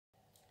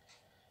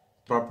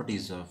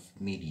Properties of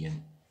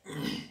median.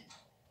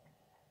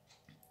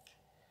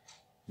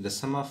 The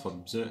sum of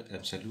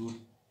absolute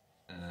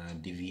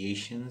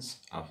deviations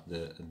of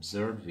the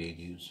observed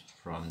values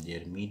from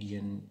their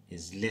median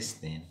is less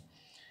than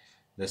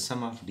the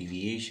sum of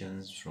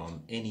deviations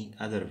from any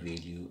other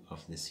value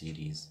of the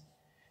series.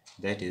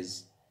 That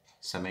is,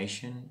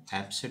 summation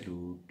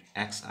absolute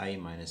xi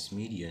minus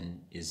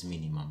median is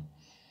minimum.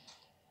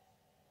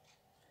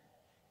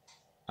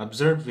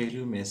 Observe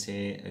value में से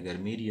अगर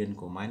median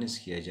को minus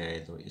किया जाए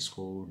तो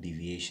इसको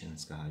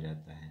deviations कहा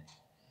जाता है,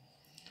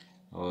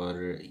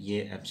 और ये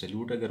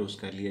एब्सोल्यूट अगर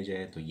उसका लिया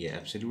जाए तो ये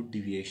एब्सोल्यूट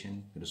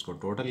डिविएशन, फिर उसको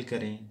टोटल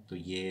करें तो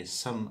ये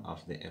सम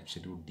ऑफ द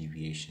एब्सोल्यूट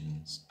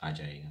डिविएशंस आ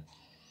जाएगा।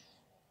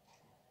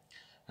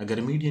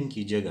 अगर मीडियन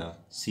की जगह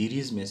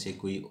सीरीज़ में से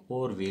कोई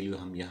और वैल्यू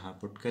हम यहाँ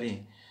पुट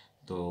करें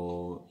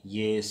तो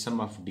ये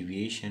सम of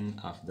deviation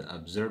of the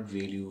observed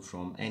value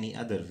from any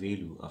other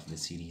value of the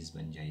series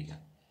बन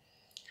जाएगा।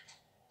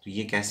 तो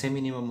ये कैसे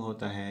मिनिमम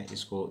होता है,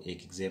 इसको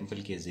एक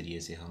एग्जांपल के ज़रिए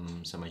से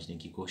हम समझने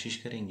की कोशिश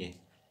करेंगे।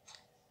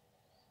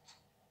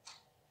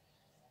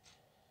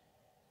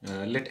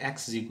 Late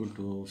x is equal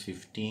to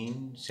 15,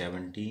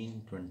 17,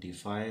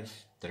 25,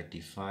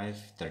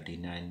 35,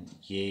 39।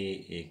 ये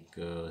एक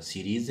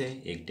सीरीज़ है,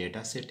 एक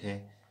डेटा सेट है,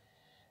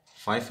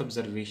 5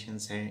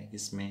 ऑब्जर्वेशंस हैं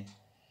इसमें,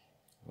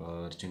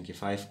 और चूँकि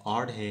 5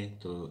 ऑड है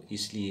तो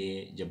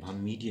इसलिए जब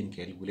हम मीडियन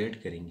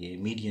कैलकुलेट करेंगे,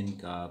 मीडियन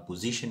का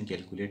पोजीशन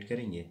कैलकुलेट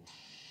करेंगे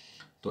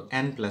तो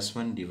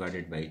n+1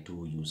 डिवाइडेड बाई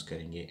 2 यूज़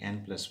करेंगे।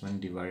 n+1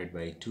 divided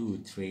by 2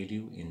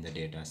 value in the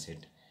data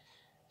set.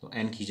 तो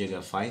n की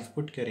जगह 5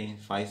 पुट करें,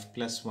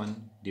 5+1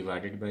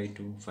 डिवाइडेड बाई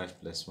 2,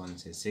 5+1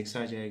 से 6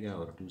 आ जाएगा,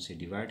 और 2 से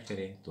डिवाइड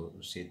करें तो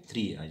उससे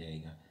 3 आ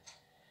जाएगा।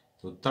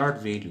 तो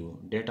थर्ड वैल्यू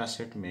डेटा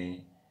सेट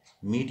में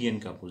मीडियन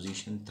का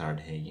पोजीशन थर्ड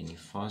है, यानी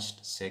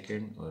फर्स्ट,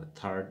 सेकंड और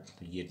थर्ड,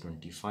 तो ये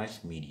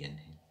 25 मीडियन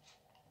है।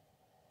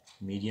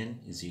 Median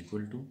is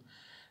equal to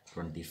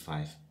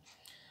 25।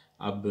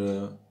 अब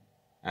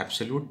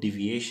absolute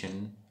deviation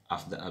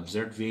of the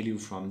observed value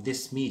from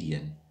this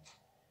median,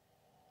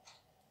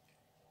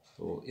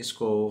 तो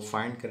इसको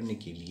फाइंड करने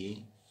के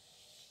लिए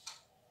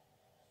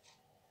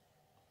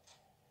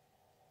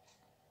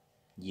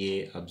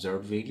ये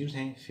ऑब्जर्व्ड वैल्यूज़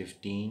हैं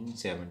 15,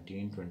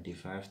 17,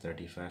 25,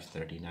 35,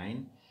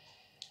 39,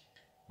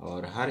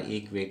 और हर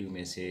एक वैल्यू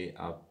में से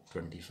आप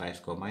 25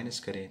 को माइनस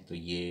करें तो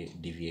ये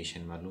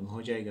डिविएशन मालूम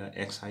हो जाएगा,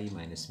 xi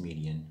माइनस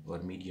मीडियन,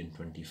 और मीडियन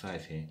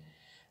 25 है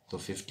तो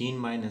 15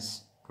 माइनस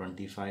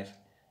 25,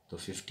 तो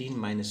 15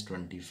 माइनस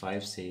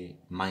 25 से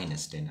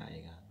 -10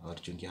 आएगा, और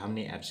चूंकि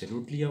हमने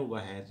एब्सोल्यूट लिया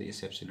हुआ है तो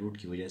इस एब्सोल्यूट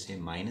की वजह से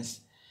माइनस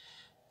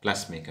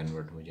प्लस में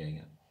कन्वर्ट हो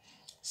जाएगा।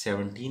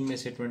 17 में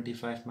से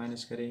 25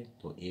 माइनस करें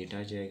तो 8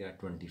 आ जाएगा,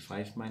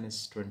 25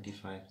 माइनस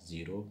 25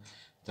 0,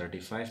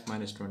 35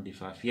 माइनस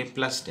 25 ये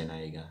 +10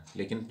 आएगा,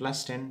 लेकिन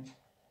 +10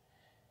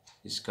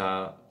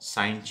 इसका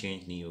साइन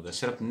चेंज नहीं होगा,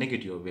 सिर्फ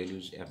नेगेटिव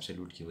वैल्यूज़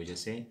एब्सोल्यूट की वजह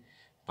से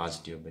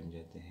पॉजिटिव बन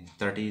जाते हैं।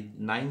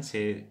 39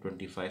 से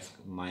 25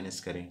 माइनस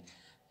करें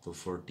तो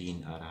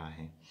 14 आ रहा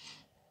है।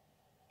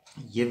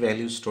 ये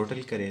वैल्यूज़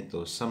टोटल करें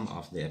तो सम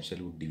of the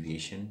absolute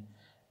deviation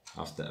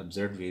of the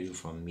observed value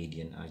from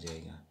median आ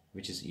जाएगा,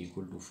 विच इज़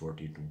इक्वल टू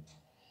 42।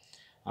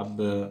 अब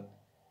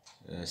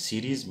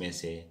सीरीज़ में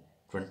से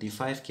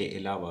 25 के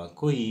अलावा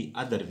कोई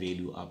अदर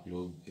वैल्यू आप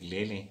लोग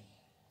ले लें।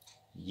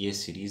 ये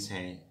सीरीज़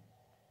हैं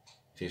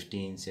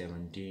 15,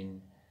 17,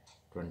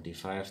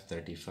 25,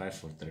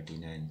 35 और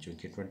 39।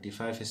 चूँकि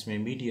 25 इसमें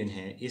मीडियन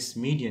है, इस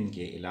मीडियन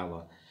के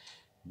अलावा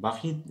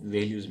बाकी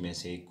वैल्यूज़ में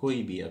से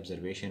कोई भी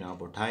ऑब्जर्वेशन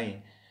आप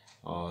उठाएं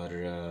और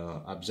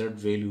ऑब्जर्व्ड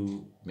वैल्यू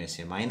में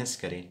से माइनस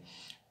करें,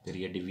 फिर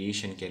ये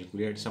deviation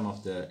calculate, some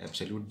of the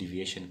absolute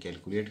deviation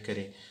calculate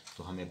करें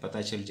तो हमें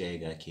पता चल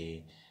जाएगा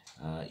कि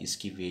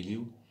इसकी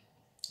वैल्यू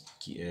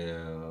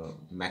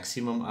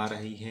मैक्सिमम आ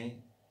रही है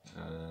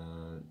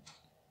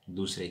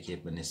दूसरे के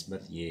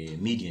बनिस्बत, ये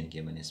मीडियन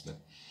के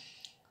बनिस्बत।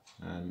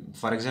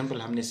 फॉर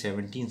एग्ज़ाम्पल हमने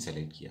 17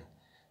 सेलेक्ट किया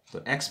तो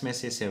x में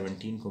से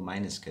 17 को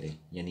माइनस करें,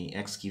 यानी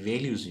x की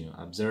वैल्यूज़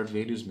ऑब्जर्व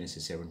वैल्यूज़ में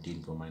से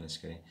 17 को माइनस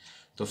करें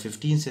तो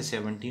 15 से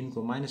 17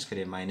 को माइनस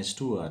करें,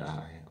 -2 आ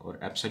रहा है, और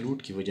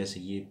एब्सोल्यूट की वजह से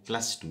ये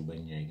 +2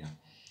 बन जाएगा।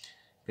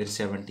 फिर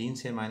 17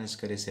 से माइनस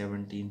करें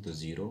 17 तो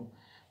 0,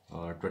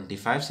 और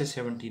 25 से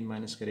 17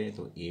 माइनस करें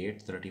तो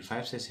 8,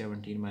 35 से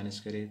 17 माइनस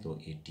करें तो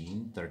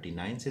 18,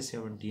 39 से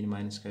 17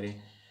 माइनस करें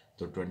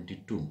तो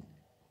 22,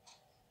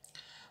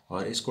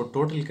 और इसको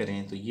टोटल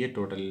करें तो ये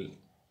टोटल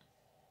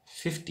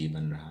 50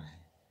 बन रहा है।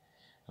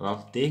 अब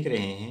आप देख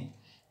रहे हैं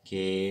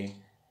कि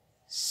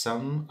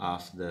सम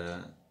of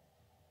the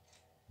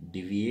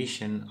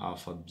deviation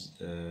of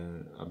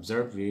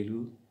observed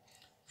value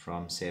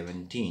from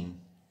 17,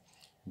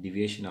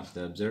 deviation of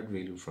the observed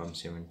value from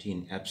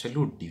 17,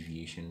 absolute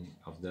deviation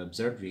of the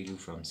observed value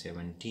from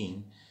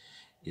 17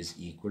 is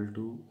equal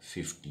to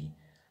 50,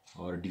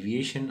 और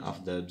deviation of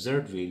the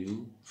observed value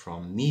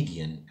from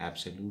median,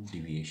 absolute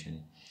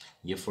deviation,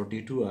 ये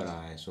 42 आ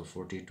रहा है, so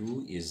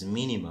 42 is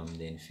minimum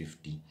than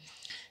 50।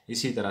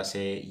 इसी तरह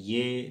से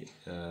ये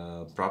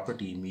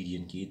property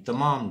median की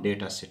तमाम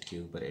डेटा सेट के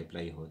ऊपर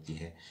अप्लाई होती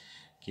है।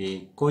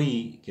 कि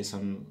कोई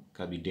किस्म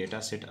का भी डेटा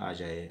सेट आ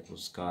जाए,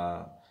 उसका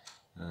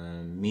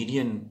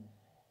मीडियन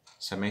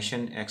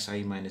समेशन एक्स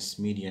आई माइनस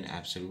मीडियन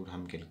एब्सोल्यूट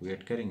हम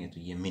कैलकुलेट करेंगे तो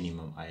ये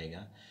मिनिमम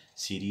आएगा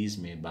सीरीज़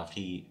में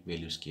बाकी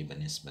वैल्यूज़ के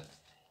बनिस्बत।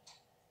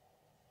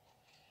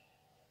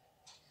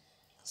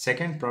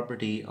 Second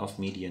property of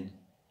median,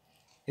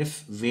 if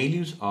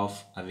values of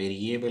a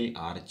variable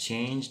are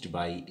changed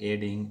by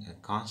adding a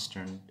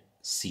constant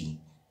c,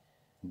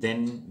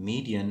 then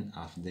median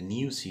of the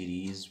new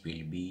series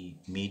will be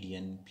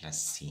median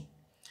plus c।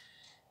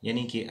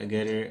 यानी कि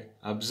अगर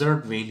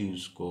ऑब्जर्व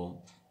वैल्यूज़ को,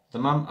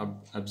 तमाम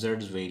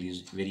observe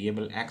values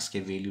variable x के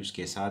values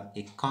के साथ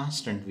एक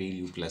constant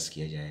value plus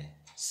किया जाए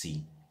c,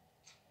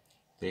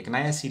 तो एक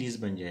नया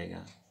सीरीज़ बन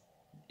जाएगा,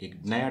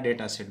 एक नया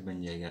डेटा सेट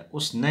बन जाएगा।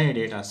 उस नए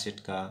डेटा सेट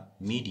का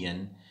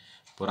मीडियन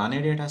पुराने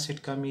डेटा सेट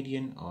का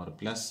मीडियन और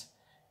प्लस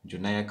जो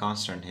नया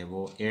कांस्टेंट है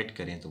वो ऐड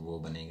करें तो वो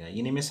बनेगा।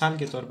 यानी मिसाल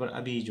के तौर पर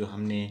अभी जो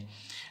हमने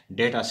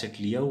डेटा सेट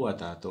लिया हुआ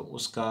था तो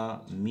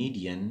उसका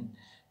मीडियन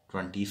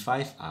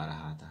 25 आ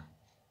रहा था,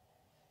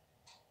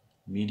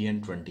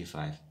 मीडियन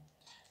 25।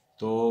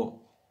 तो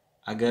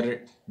अगर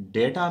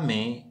डेटा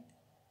में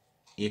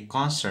एक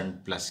कांस्टेंट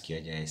प्लस किया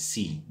जाए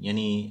c,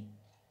 यानी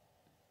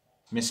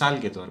मिसाल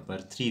के तौर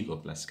पर 3 को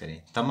प्लस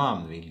करें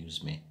तमाम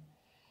वैल्यूज़ में,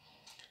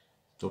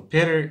 तो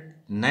फिर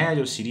नया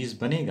जो सीरीज़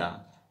बनेगा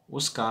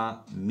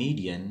उसका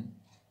मीडियन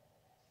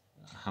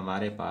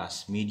हमारे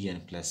पास मीडियन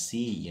प्लस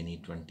सी यानी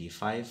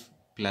 25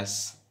 प्लस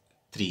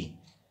 3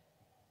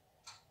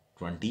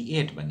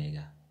 28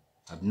 बनेगा।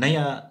 अब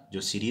नया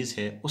जो सीरीज़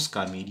है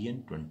उसका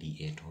मीडियन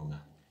 28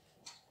 होगा।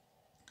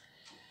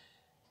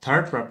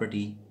 Third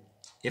property,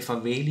 if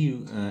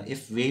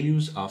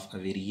values of a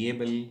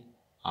variable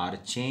are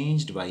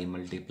changed by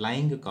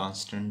multiplying a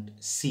constant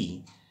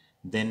c,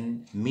 then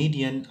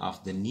median of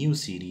the new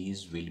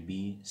series will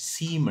be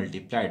c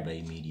multiplied by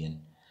median।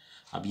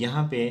 अब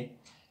यहाँ पे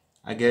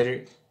अगर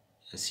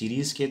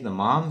सीरीज़ के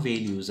तमाम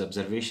वैल्यूज़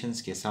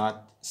ऑब्जर्वेशंस के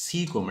साथ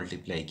c को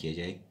मल्टीप्लाई किया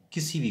जाए,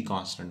 किसी भी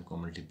कांस्टेंट को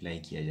मल्टीप्लाई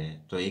किया जाए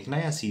तो एक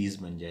नया सीरीज़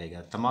बन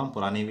जाएगा, तमाम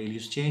पुराने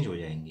वैल्यूज़ चेंज हो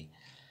जाएंगे,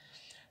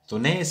 तो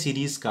नए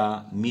सीरीज़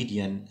का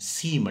median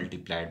c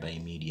multiplied by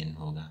median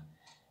होगा।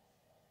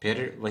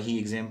 फिर वही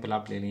एग्जांपल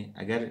आप ले लें,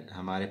 अगर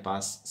हमारे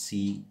पास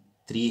c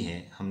 3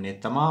 है, हमने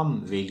तमाम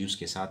वैल्यूज़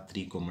के साथ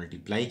 3 को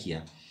मल्टीप्लाई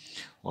किया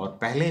और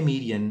पहले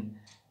मीडियन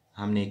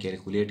हमने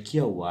कैलकुलेट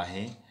किया हुआ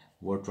है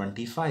वो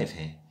 25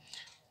 है,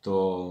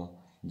 तो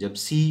जब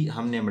c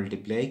हमने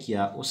मल्टीप्लाई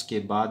किया उसके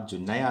बाद जो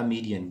नया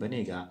मीडियन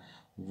बनेगा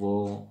वो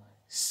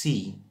c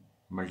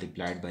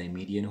मल्टीप्लाइड बाई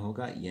मीडियन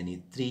होगा, यानी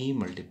 3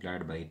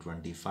 मल्टीप्लाइड बाई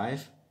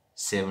 25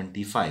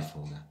 75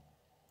 होगा।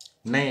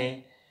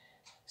 नए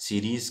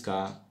सीरीज़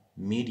का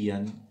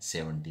मीडियन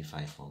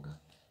 75 होगा।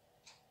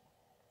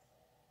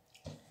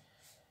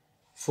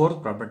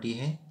 फोर्थ प्रॉपर्टी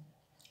है,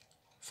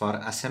 for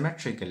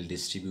asymmetrical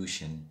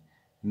distribution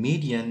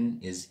median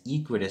is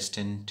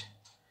equidistant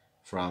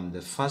from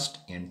the first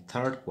and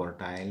third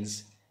quartiles,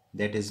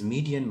 that is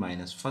median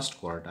minus first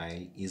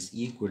quartile is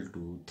equal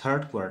to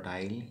third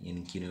quartile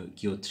in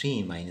Q3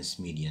 minus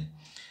median।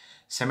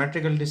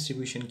 Symmetrical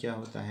distribution क्या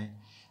होता है?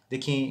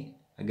 देखिए,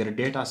 अगर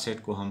data set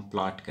को हम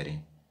plot करें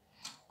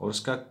और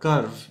उसका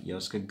कर्व या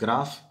उसका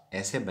ग्राफ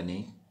ऐसे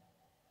बने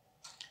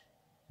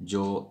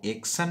जो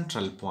एक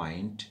सेंट्रल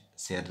पॉइंट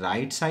से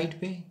राइट साइड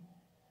पे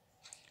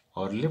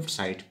और लेफ्ट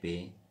साइड पे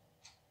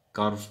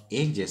कर्व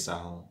एक जैसा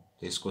हो,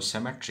 तो इसको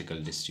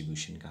सिमेट्रिकल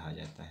डिस्ट्रीब्यूशन कहा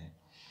जाता है।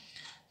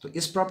 तो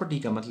इस प्रॉपर्टी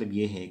का मतलब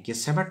ये है कि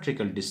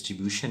सिमेट्रिकल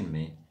डिस्ट्रीब्यूशन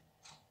में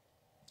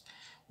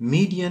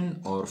मीडियन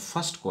और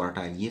फर्स्ट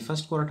क्वार्टाइल, ये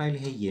फर्स्ट क्वार्टाइल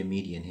है, ये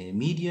मीडियन है,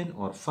 मीडियन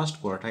और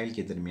फर्स्ट क्वार्टाइल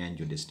के दरमियान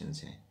जो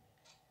डिस्टेंस है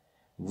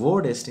वो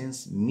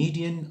डिस्टेंस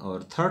मीडियन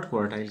और थर्ड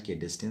क्वार्टाइल के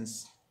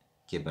डिस्टेंस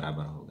के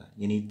बराबर होगा।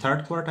 यानी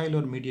थर्ड क्वार्टाइल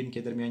और मीडियन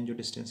के दरमियान जो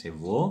डिस्टेंस है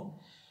वो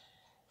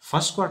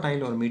फर्स्ट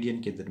क्वार्टाइल और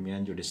मीडियन के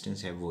दरमियान जो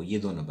डिस्टेंस है वो ये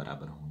दोनों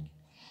बराबर होंगे।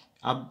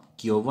 अब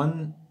Q1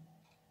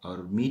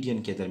 और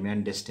मीडियन के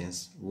दरमियान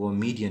डिस्टेंस वो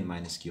मीडियन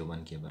माइनस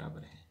Q1 के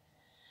बराबर है।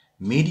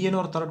 मीडियन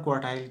और थर्ड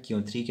क्वार्टाइल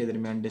Q3 के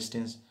दरमियान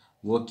डिस्टेंस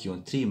वो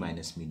Q3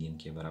 माइनस मीडियन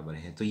के बराबर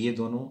है, तो ये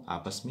दोनों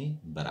आपस में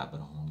बराबर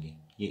होंगे।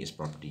 ये इस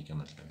प्रॉपर्टी का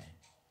मतलब है।